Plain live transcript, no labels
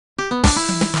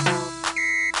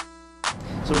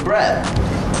So Brett,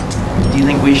 do you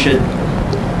think we should?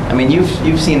 I mean,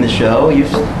 you've seen the show. Do you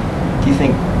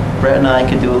think Brett and I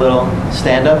could do a little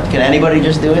stand-up? Can anybody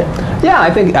just do it? Yeah, I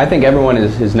think everyone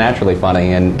is naturally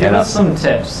funny, and give us some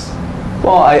tips.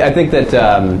 Well, I think that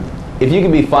if you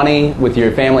can be funny with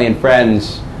your family and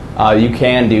friends, you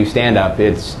can do stand-up.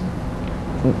 It's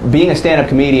being a stand-up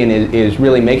comedian is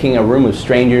really making a room of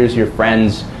strangers your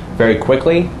friends very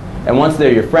quickly, and once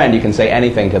they're your friend, you can say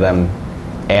anything to them,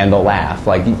 and they'll laugh.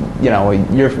 Like, you know,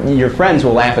 your friends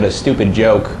will laugh at a stupid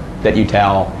joke that you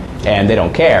tell, and they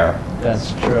don't care.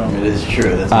 That's true. It is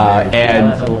true. That's and I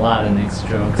laugh at a lot of Nick's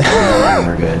jokes.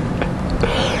 We're good.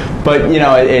 But, you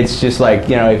know, it's just like,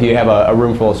 you know, if you have a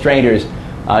room full of strangers,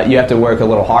 you have to work a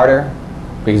little harder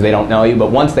because they don't know you.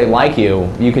 But once they like you,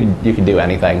 you could do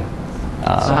anything.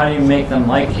 So how do you make them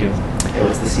like you? Hey,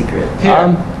 what's the secret?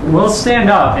 Here, we'll stand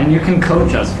up and you can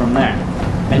coach us from there.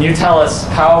 And you tell us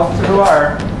how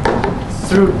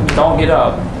don't get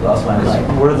up. Lost my mic.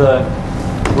 We're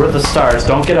the stars.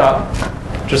 Don't get up.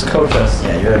 Just coach us.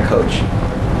 Yeah, you're a coach.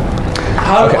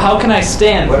 How can I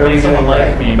stand to make someone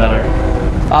like me better?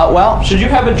 Well, should you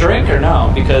have a drink or no?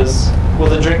 Because will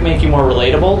the drink make you more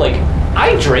relatable? Like,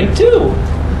 I drink too.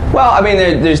 Well, I mean,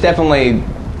 there's definitely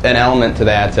an element to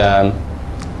that.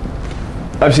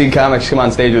 I've seen comics come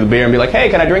on stage with a beer and be like, "Hey,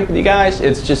 can I drink with you guys?"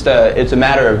 It's just it's a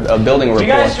matter of building a rapport.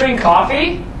 Do you guys drink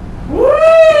coffee? Woo!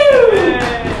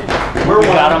 We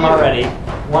got them already.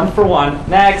 1 for 1.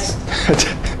 Next.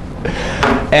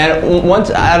 And once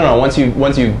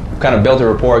you kind of built a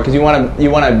rapport, because you want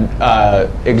to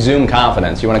exude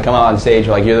confidence. You want to come out on stage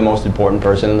like you're the most important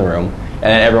person in the room, and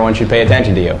then everyone should pay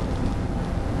attention to you.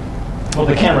 Well,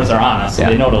 the cameras are on us, so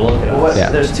they know to look at us. Yeah.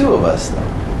 There's 2 of us, though.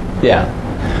 Yeah.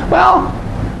 Well,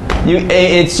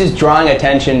 it's just drawing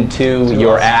attention to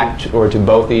your act or to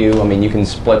both of you. I mean, you can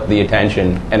split the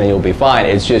attention, and then you'll be fine.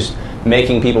 It's just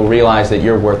making people realize that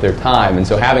you're worth their time, and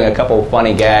so having a couple of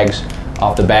funny gags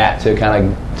off the bat to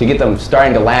get them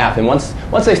starting to laugh, and once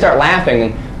they start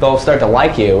laughing, they'll start to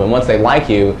like you, and once they like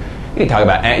you, you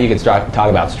can start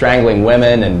talk about strangling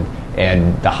women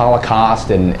and the Holocaust,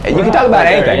 and you can talk about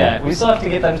anything. Yeah, we still have to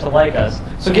get them to like us.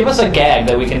 So give us a gag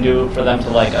that we can do for them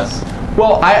to like us.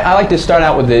 Well, I like to start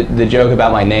out with the joke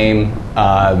about my name,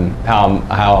 how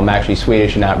I'm actually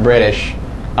Swedish and not British,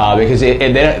 because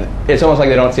it's almost like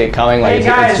they don't see it coming. Like hey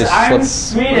guys, it's just I'm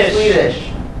Swedish.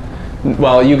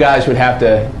 Well, you guys would have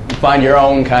to find your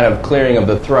own kind of clearing of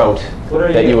the throat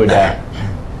that you would. Well,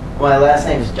 my last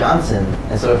name is Johnson,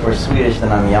 and so if we're Swedish,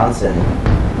 then I'm Jansson.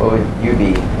 What would you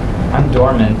be? I'm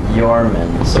Dorman.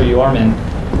 Jorman. So Jorman.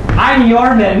 I'm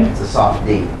Jorman. It's a soft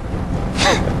D.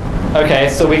 Okay,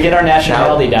 so we get our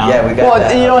nationality down. Yeah, we got Well,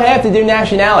 that. you don't have to do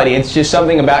nationality. It's just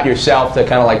something about yourself to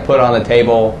kind of like put on the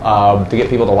table to get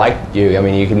people to like you. I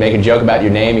mean, you can make a joke about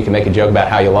your name. You can make a joke about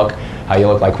how you look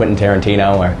like Quentin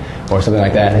Tarantino or something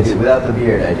like that. I do. Without the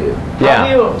beard, I do. Yeah.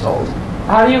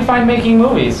 How do you find making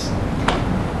movies?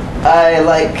 I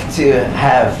like to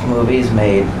have movies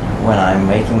made when I'm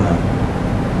making them.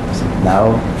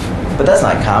 No, but that's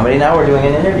not comedy. Now we're doing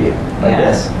an interview like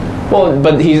this. Well,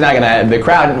 but he's not gonna. The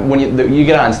crowd, when you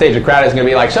get on stage, the crowd is gonna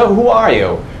be like, "So who are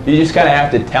you?" You just kind of have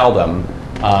to tell them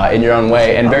in your own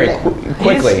way and very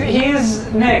quickly. He's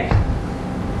Nick.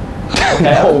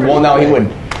 No,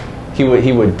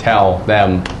 he would tell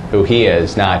them who he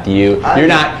is, not you. You're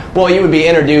not. Well, you would be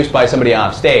introduced by somebody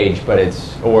off stage, but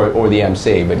or the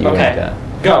MC, but you wouldn't.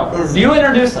 Go. You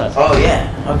introduce us. Oh yeah.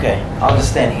 Okay. I'll just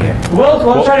stand here.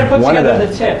 We'll try to put together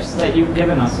the tips that you've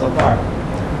given us so far.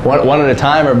 One at a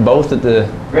time, or both at the.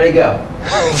 Ready, go.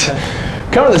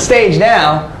 Come to the stage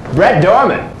now, Brett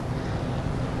Dorman.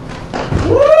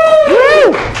 Woo!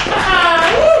 Woo!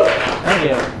 Thank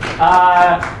you.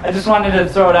 I just wanted to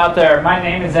throw it out there. My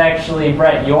name is actually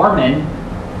Brett Jorman.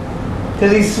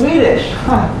 Because he's Swedish.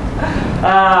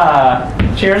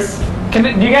 Cheers. Do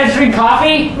you guys drink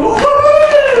coffee?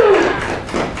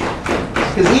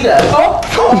 Because he does.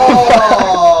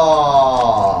 Oh!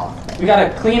 We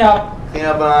gotta clean up. Clean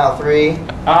up on aisle 3.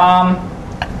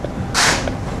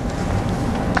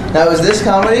 Now, is this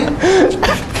comedy?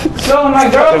 So my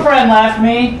girlfriend left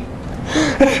me.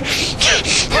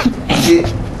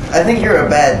 I think you're a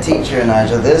bad teacher,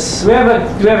 Nigel. This. Do we have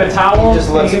a towel? He just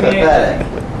looks pathetic.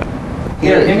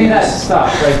 Here, give me that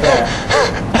stuff right there.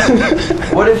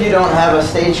 What if you don't have a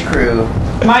stage crew?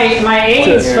 My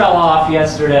AIDS fell off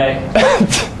yesterday.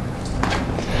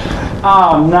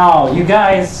 Oh no, you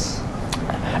guys.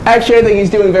 Actually, I think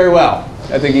he's doing very well.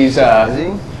 I think he's. Is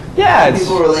he? Yeah,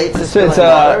 people relate to spilling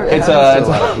water. It's a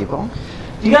lot of people.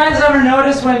 Do you guys ever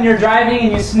notice when you're driving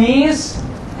and you sneeze,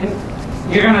 and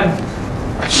you're gonna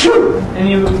shoot, and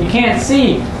you can't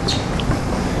see?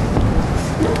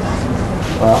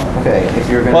 Well, okay. If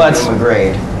you're going Well, to give him a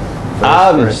grade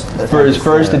for his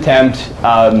first attempt,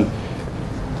 A+.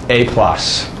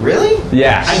 Really?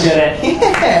 Yes. I did it.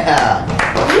 Yeah.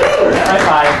 High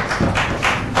five.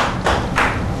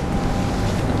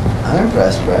 I'm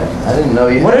impressed, Brett. I didn't know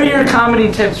you. What are your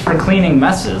comedy tips for cleaning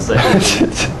messes?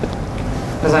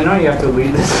 Because I know you have to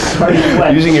leave this starting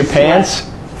wet. Using your pants?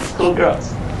 So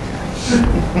gross.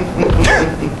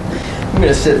 I'm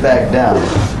gonna sit back down.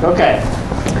 Okay.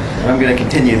 I'm gonna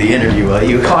continue the interview while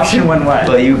you Caution when wet.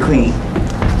 clean.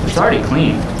 It's already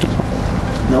clean.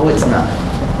 No, it's not.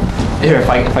 Here, if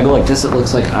I go like this, it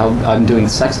looks like I'm doing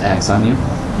sex acts on you.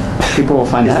 People will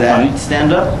find Is that that funny.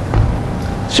 stand up?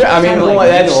 Sure. I mean, Kinda well,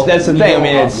 like that's the thing. I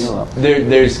mean, kneel it's up.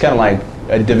 there's kind of like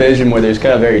a division where there's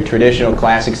kind of very traditional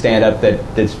classic stand-up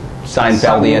that's Stop moving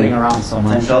Seinfeldian, around so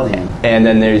much. Seinfeldian. and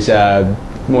then there's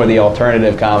more the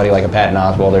alternative comedy like a Patton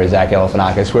Oswalt or a Zach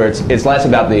Galifianakis, where it's less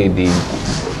about the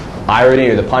irony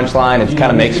or the punchline. It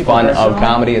kind of makes fun of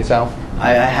comedy itself.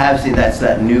 I have seen that's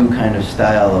that new kind of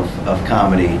style of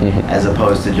comedy, as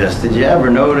opposed to just. Did you ever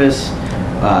notice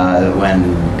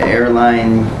when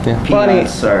airline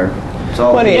peanuts are? It's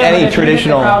all Funny. Yeah, Any but if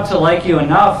traditional- you get the crowd to like you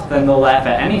enough, then they'll laugh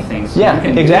at anything. So you Yeah,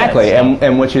 can do exactly, that stuff.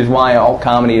 and which is why alt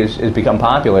comedy has become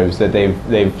popular. Is that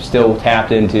they've still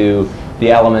tapped into the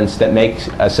elements that make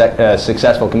a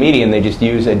successful comedian. They just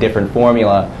use a different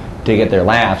formula to get their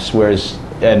laughs. Whereas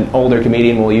an older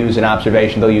comedian will use an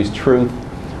observation, they'll use truth,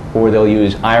 or they'll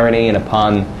use irony and a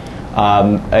pun.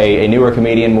 A newer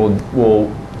comedian will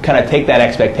kind of take that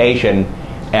expectation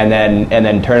and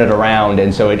then turn it around,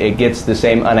 and so it gets the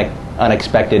same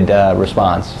unexpected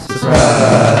response.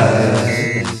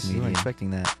 Surprise! You weren't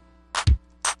expecting that.